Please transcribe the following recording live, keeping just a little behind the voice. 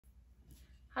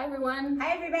Hi everyone.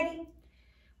 Hi everybody.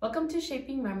 Welcome to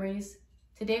Shaping Memories.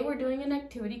 Today we're doing an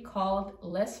activity called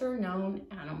Lesser Known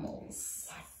Animals.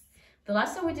 Yes. The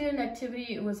last time we did an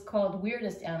activity, it was called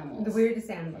Weirdest Animals. The weirdest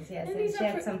animals, yes. And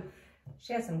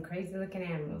she had some crazy looking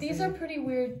animals. These are pretty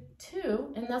weird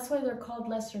too, and that's why they're called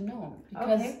lesser known.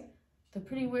 Because they're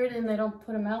pretty weird and they don't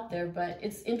put them out there, but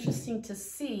it's interesting to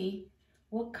see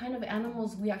what kind of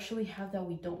animals we actually have that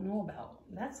we don't know about.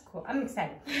 That's cool. I'm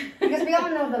excited. Because we all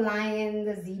know the lion,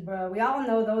 the zebra. We all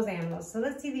know those animals. So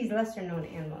let's see these lesser known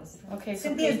animals. Okay,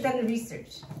 Cynthia's done the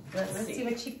research. Let's see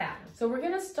what she found. So we're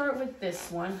going to start with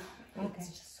this one. Okay. It's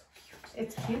just so cute.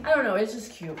 It's cute? I don't know. It's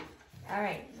just cute. All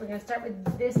right. We're going to start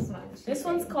with this one. This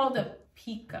one's called a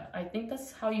pika. I think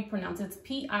that's how you pronounce it. It's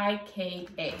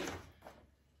P-I-K-A.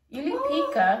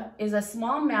 Ilipika is a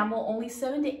small mammal only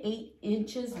 7 to 8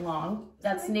 inches long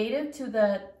that's native to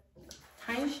the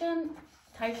Taishan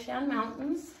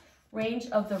Mountains range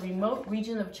of the remote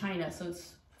region of China. So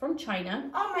it's from China.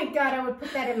 Oh my God, I would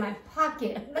put that in my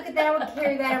pocket. Look at that, I would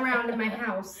carry that around in my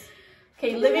house.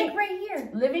 Okay, living right here.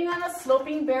 Living on a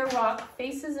sloping bare rock,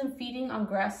 faces and feeding on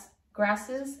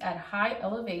grasses at high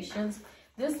elevations.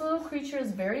 This little creature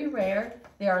is very rare.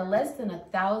 There are less than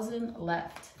 1,000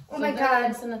 left. Oh my God.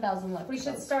 Less than 1,000 left. We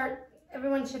should start,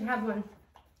 everyone should have one.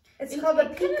 It's called a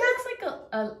pika. It looks like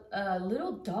a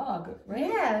little dog, right?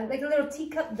 Yeah, like a little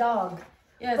teacup dog.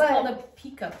 Yeah, it's called a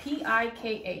pika,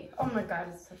 P-I-K-A. Oh my God,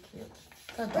 it's so cute.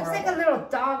 It's looks like a little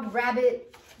dog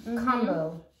rabbit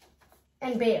combo.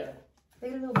 And bear.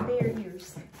 Like little bear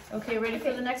ears. Okay, ready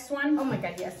for the next one? Oh my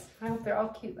God, yes. I hope they're all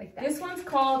cute like that. This one's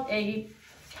called a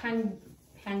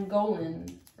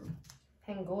pangolin.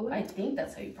 Pangolin? I think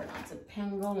that's how you pronounce it.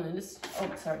 Pangolin.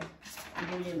 Oh, sorry. I'm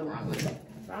going in the wrong way.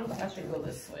 I should go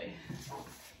this way.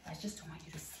 I just don't want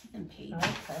you to see them, Paige.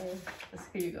 Okay.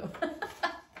 Here you go.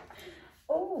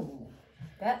 Oh,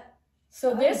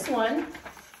 So this one,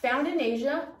 found in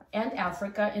Asia and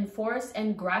Africa in forests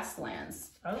and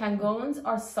grasslands. Pangolins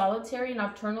are solitary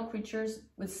nocturnal creatures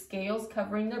with scales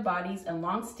covering their bodies and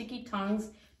long sticky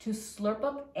tongues to slurp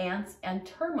up ants and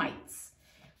termites.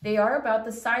 They are about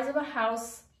the size of a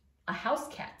house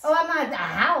cat. Oh, I'm at a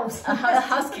house. A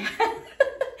house cat.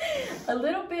 A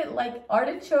little bit like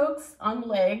artichokes on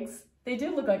legs. They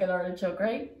do look like an artichoke,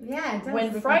 right? Yeah, it does.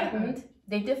 When frightened,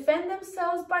 they defend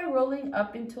themselves by rolling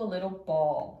up into a little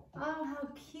ball. Oh, how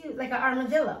cute. Like an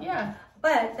armadillo. Yeah.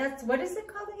 But what is it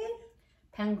called again?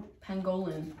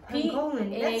 Pangolin.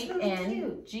 Pangolin. That's really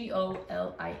cute.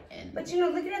 P-A-N-G-O-L-I-N. But you know,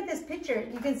 looking at this picture,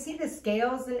 you can see the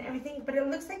scales and everything, but it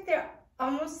looks like they're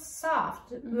almost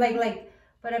soft.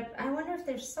 But I wonder if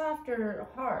they're soft or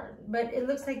hard. But it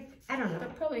looks like, I don't know. They're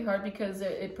probably hard because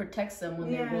it protects them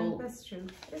when they roll. Yeah, that's true.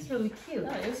 It's really cute.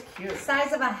 That is cute.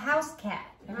 Size of a house cat.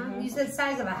 You said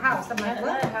size of a house. I'm like,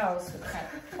 what? Not a house.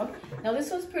 Okay. Now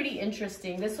this one's pretty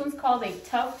interesting. This one's called a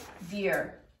tough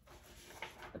deer.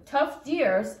 A tough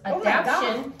deer's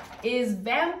adaptation is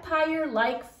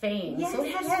vampire-like fangs. Yes, so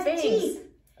it has fangs. teeth.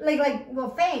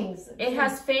 Fangs. It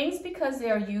has fangs because they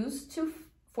are used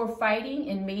for fighting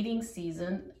in mating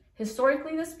season.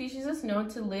 Historically, the species is known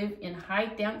to live in high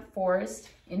damp forests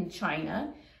in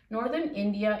China, northern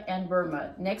India, and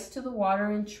Burma, next to the water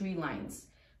and tree lines.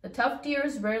 The tough deer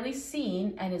is rarely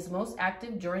seen and is most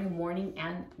active during morning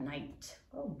and night.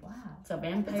 Oh, wow. It's a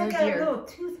vampire deer. It's like got a little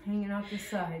tooth hanging off the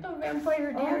side. A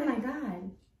vampire deer. Oh my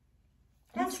God.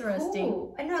 That's interesting.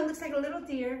 Cool. I know, it looks like a little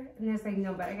deer. And it's like,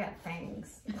 no, but I got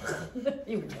fangs.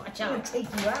 You watch I'm out. going to take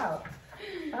you out.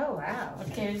 Oh, wow.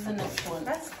 Okay, here's the next one.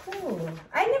 That's cool.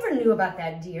 I never knew about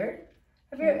that deer.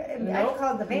 I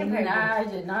called the vampire deer. I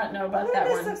did not know about that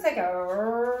one. This looks like a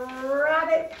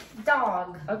rabbit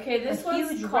dog. Okay, this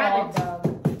one's called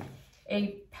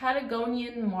a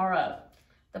Patagonian mara.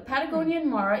 The Patagonian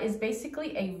mara is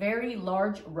basically a very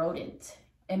large rodent.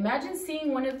 Imagine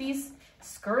seeing one of these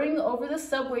scurrying over the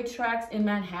subway tracks in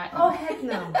Manhattan. Oh, heck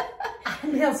no.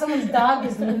 No, someone's dog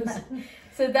is loose.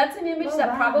 So that's an image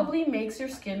that probably makes your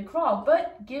skin crawl,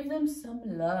 but give them some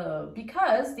love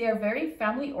because they are very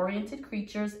family-oriented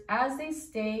creatures as they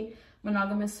stay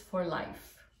monogamous for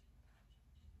life.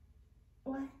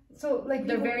 What? So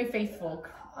they're very faithful.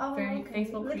 Very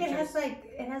faithful creatures. Look,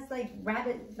 it has like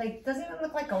rabbit, doesn't it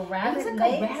look like a rabbit? It's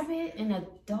like a rabbit and a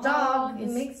dog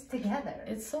mixed together.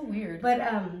 It's so weird. But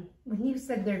when you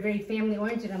said they're very family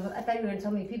oriented, I thought you were going to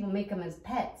tell me people make them as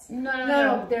pets.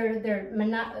 No. They're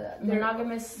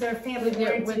monogamous. They're family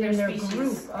oriented with their species.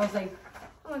 Group. I was like,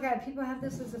 oh my God, people have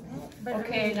this as a pet. But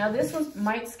okay, now this one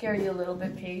might scare you a little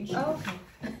bit, Paige. Oh, okay.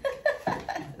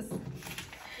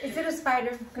 Is it a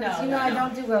spider? No, I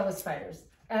don't do well with spiders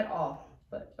at all.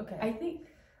 But okay. I think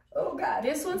Oh God.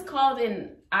 This one's called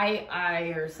an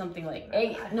I or something like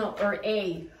A. No, or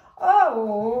A.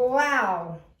 Oh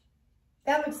wow.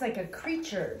 That looks like a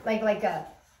creature, like a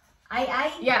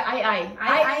I. Yeah,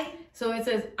 I. So it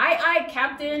says I,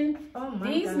 Captain. Oh my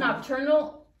These God.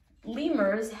 nocturnal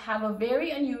lemurs have a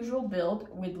very unusual build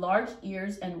with large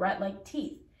ears and rat-like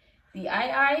teeth. The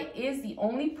I is the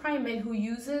only primate who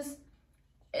uses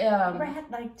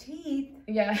rat-like teeth.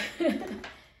 Yeah.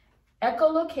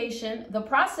 Echolocation, the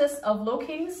process of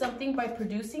locating something by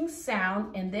producing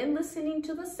sound and then listening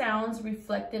to the sounds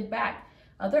reflected back.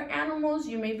 Other animals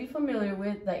you may be familiar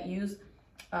with that use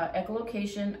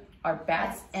echolocation are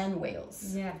bats and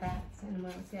whales. Yeah, bats and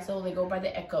whales, yeah. So they go by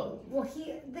the echo. Well,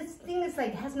 this thing is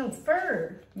like, has no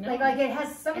fur. No. Like it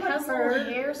has somewhat fur.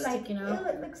 Little hair like, sticking out. Ew,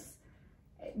 it looks,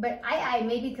 but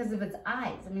maybe because of its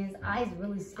eyes. I mean, his eyes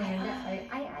really stand out.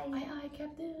 I,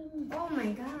 Captain. Oh my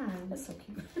God. That's so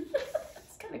cute.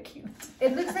 It's kind of cute.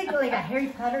 It looks like a Harry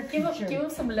Potter creature. Give him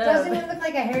some love. Doesn't it look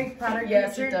like a Harry Potter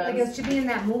Yes, creature? it does. Like it should be in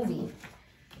that movie.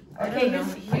 Okay,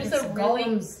 here's a really,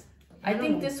 golems. I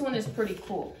think this one is pretty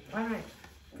cool. All right.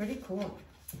 Pretty cool.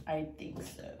 I think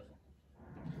so.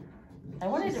 I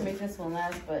wanted to make this one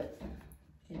last, but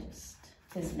it just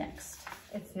is next.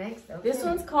 It's next. Okay. This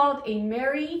one's called a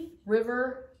Mary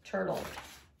River turtle.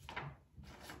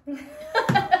 Oh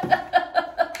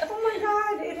my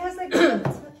God! It has like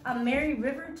a Mary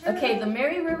River turtle. Okay, the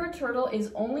Mary River turtle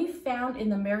is only found in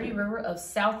the Mary River of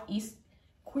Southeast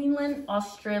Queensland,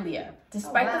 Australia.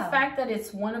 Despite the fact that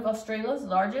it's one of Australia's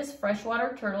largest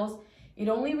freshwater turtles, it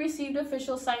only received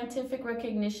official scientific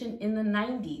recognition in the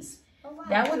 90s. Oh, wow.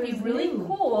 That would be really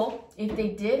cool if they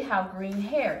did have green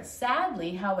hair.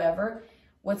 Sadly, however,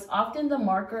 what's often the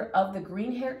marker of the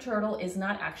green-haired turtle is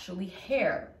not actually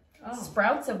hair. Oh.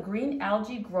 Sprouts of green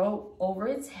algae grow over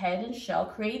its head and shell,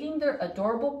 creating their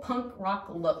adorable punk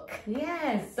rock look.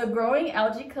 Yes. The growing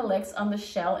algae collects on the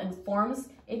shell and forms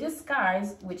a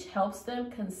disguise which helps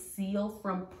them conceal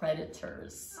from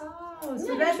predators. Oh,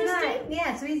 so that's not,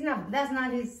 yeah, so that's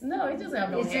not his. No, he doesn't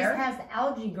have no hair. It just has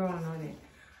algae growing on it.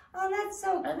 Oh, that's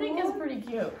so cool. I think it's pretty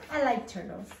cute. I like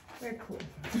turtles. They're cool.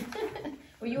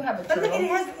 Well, you have a turtle. But look, it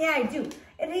has, yeah, I do.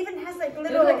 It even has like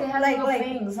little, it has little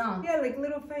fangs, huh? Yeah, like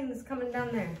little fangs coming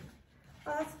down there.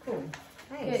 Oh, that's cool.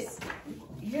 Nice. Okay.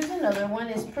 Here's another one.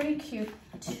 It's pretty cute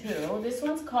too. This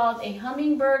one's called a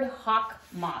hummingbird hawk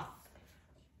moth.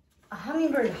 A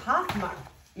hummingbird hawk moth.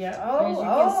 Yeah. Oh, as you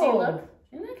can see, look.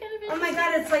 Isn't that kind of interesting? Oh my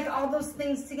God, it's like all those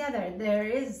things together. There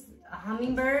is a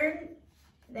hummingbird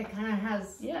that kind of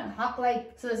has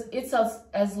hawk-like. So it's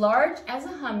as large as a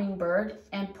hummingbird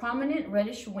and prominent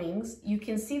reddish wings. You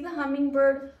can see the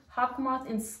hummingbird hawk moth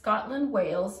in Scotland,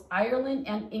 Wales, Ireland,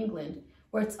 and England,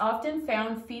 where it's often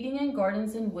found feeding in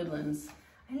gardens and woodlands.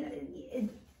 And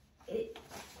it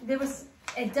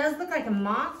does look like a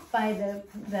moth by the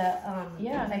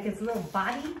like its little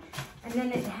body, and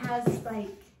then it has like,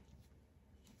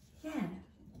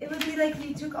 it would be like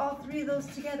you took all three of those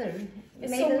together.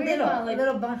 It's made so a weird,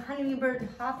 little hummingbird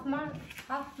hawk moth.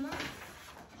 Hawk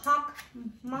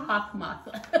moth.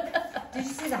 Did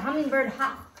you see the hummingbird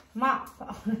hawk moth?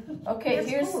 Okay,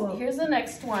 here's the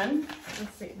next one.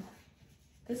 Let's see.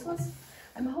 This one's.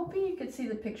 I'm hoping you could see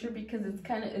the picture because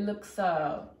it looks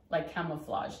like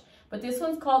camouflage. But this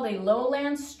one's called a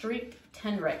lowland streaked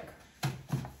tenrec.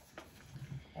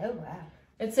 Oh wow.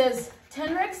 It says,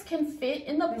 tenrecs can fit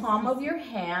in the palm of your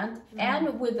hand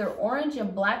and with their orange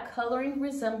and black coloring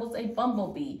resembles a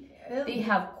bumblebee. Ew. They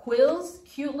have quills,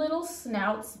 cute little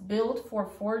snouts built for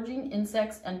foraging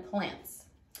insects and plants.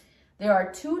 There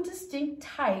are two distinct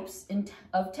types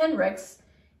of tenrecs,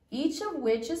 each of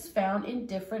which is found in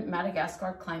different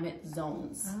Madagascar climate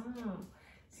zones. Oh.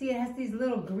 See, it has these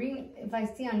little green, if I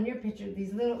see on your picture,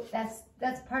 these little,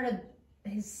 that's part of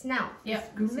his snout.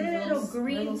 Yep. Little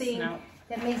green thing. Snout.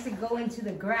 That makes it go into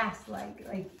the grass, like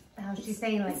how she's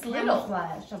saying, like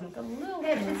camouflage. Like a little.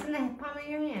 It fits in the palm of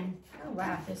your hand. Oh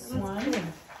wow, this one. Cool.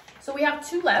 So we have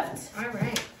two left. All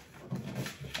right.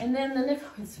 And then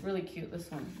it's really cute. This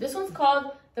one. This one's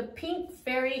called the pink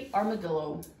fairy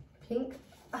armadillo. Pink.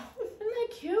 Oh, isn't that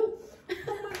cute?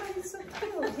 Oh my God, it's so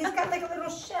cute. He's got like a little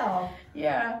shell.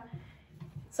 Yeah.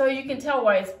 So you can tell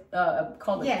why it's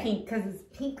called a pink. because it's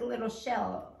pink little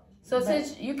shell. So it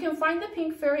says you can find the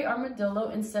pink fairy armadillo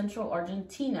in central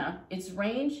Argentina. Its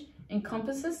range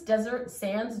encompasses desert,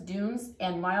 sands, dunes,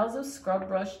 and miles of scrub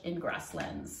brush in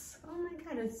grasslands. Oh my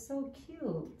God, it's so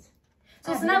cute.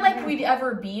 So it's not like we'd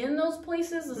ever be in those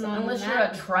places unless you're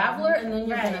a traveler and then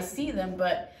you're going to see them.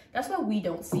 But that's why we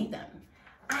don't see them.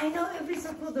 I know, it'd be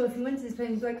so cool though if you went to this place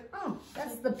and you'd be like, oh,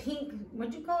 that's the pink,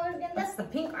 what'd you call it again? That's the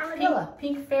pink armadillo.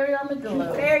 Pink fairy armadillo.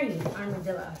 Pink fairy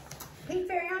armadillo. Pink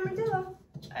fairy armadillo.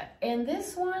 And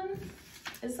this one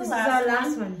is the This last is our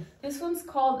last one. This one's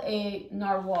called a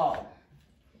narwhal.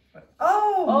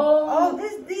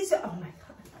 These are, oh my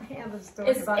God. I have a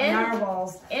story about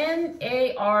narwhals.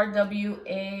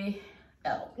 Narwal.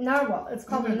 Narwhal. It's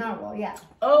called a narwhal, yeah.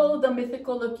 Oh, the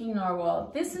mythical looking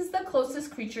narwhal. This is the closest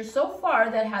creature so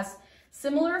far that has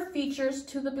similar features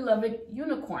to the beloved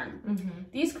unicorn.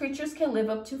 These creatures can live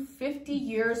up to 50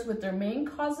 years with their main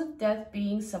cause of death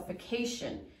being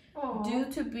suffocation. Due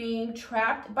to being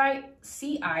trapped by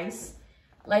sea ice.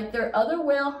 Like their other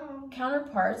whale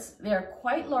counterparts, they are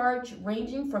quite large,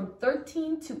 ranging from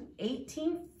 13 to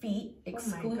 18 feet,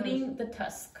 excluding the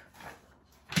tusk.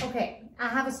 Okay, I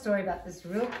have a story about this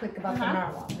real quick about the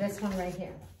narwhal. This one right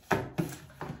here.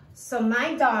 So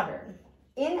my daughter,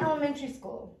 in elementary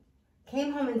school,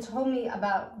 came home and told me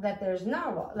about that there's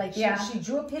narwhal. Like she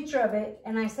drew a picture of it,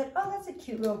 and I said, oh, that's a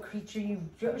cute little creature you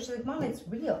drew. She's like, Mom, it's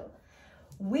real.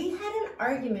 We had an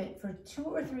argument for 2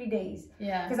 or 3 days.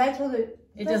 Yeah. Because I told her,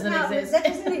 it doesn't exist. That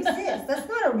doesn't exist. That's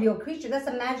not a real creature. That's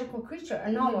a magical creature,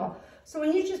 a narwhal. So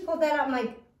when you just pulled that out, I'm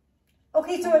like,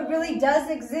 okay, so it really does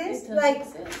exist? It does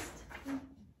exist.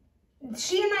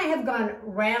 She and I have gone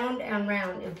round and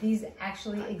round if these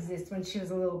actually exist when she was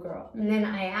a little girl. And then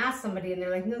I asked somebody and they're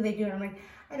like, no, they do. And I'm like,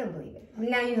 I don't believe it.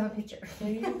 Now you have a picture.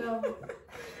 There you go.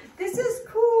 This is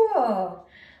cool.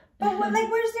 But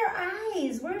where's their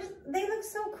eyes? They look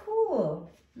so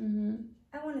cool.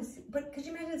 I want to see. But could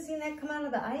you imagine seeing that come out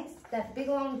of the ice? That big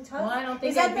long tusk? Well, I don't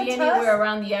think it'd be anywhere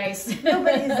around the ice. No,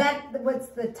 but is that what's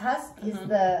the tusk? Is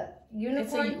the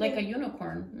unicorn? It's like a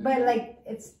unicorn. But like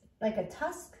it's like a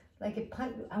tusk. Like it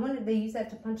punch. I wonder if they use that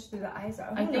to punch through the ice.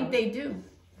 I think they do.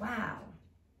 Wow.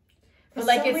 But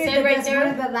like it said right there,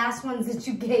 one of the last ones that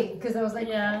you gave, because I was like,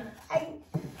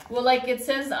 well, like it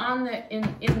says on the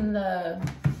in the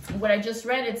what I just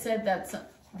read, it said that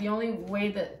the only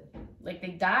way that like they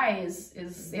die is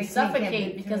they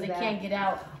suffocate because they can't get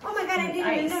out. Oh my God, I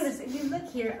didn't even notice. If you look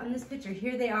here on this picture,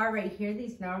 here they are right here,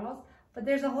 these narwhals, but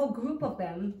there's a whole group of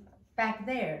them back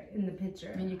there in the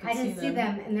picture. And you can I didn't see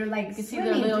them, and they're like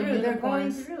swimming through. They're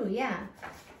going through, yeah.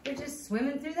 They're just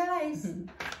swimming through the ice.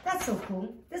 That's so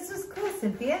cool. This was cool,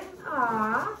 Cynthia.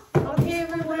 Aww. Okay,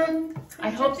 everyone.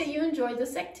 I hope that you enjoyed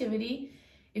this activity.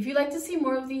 If you'd like to see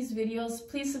more of these videos,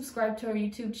 please subscribe to our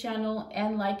YouTube channel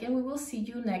and like, and we will see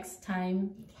you next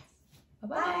time.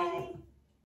 Bye-bye. Bye.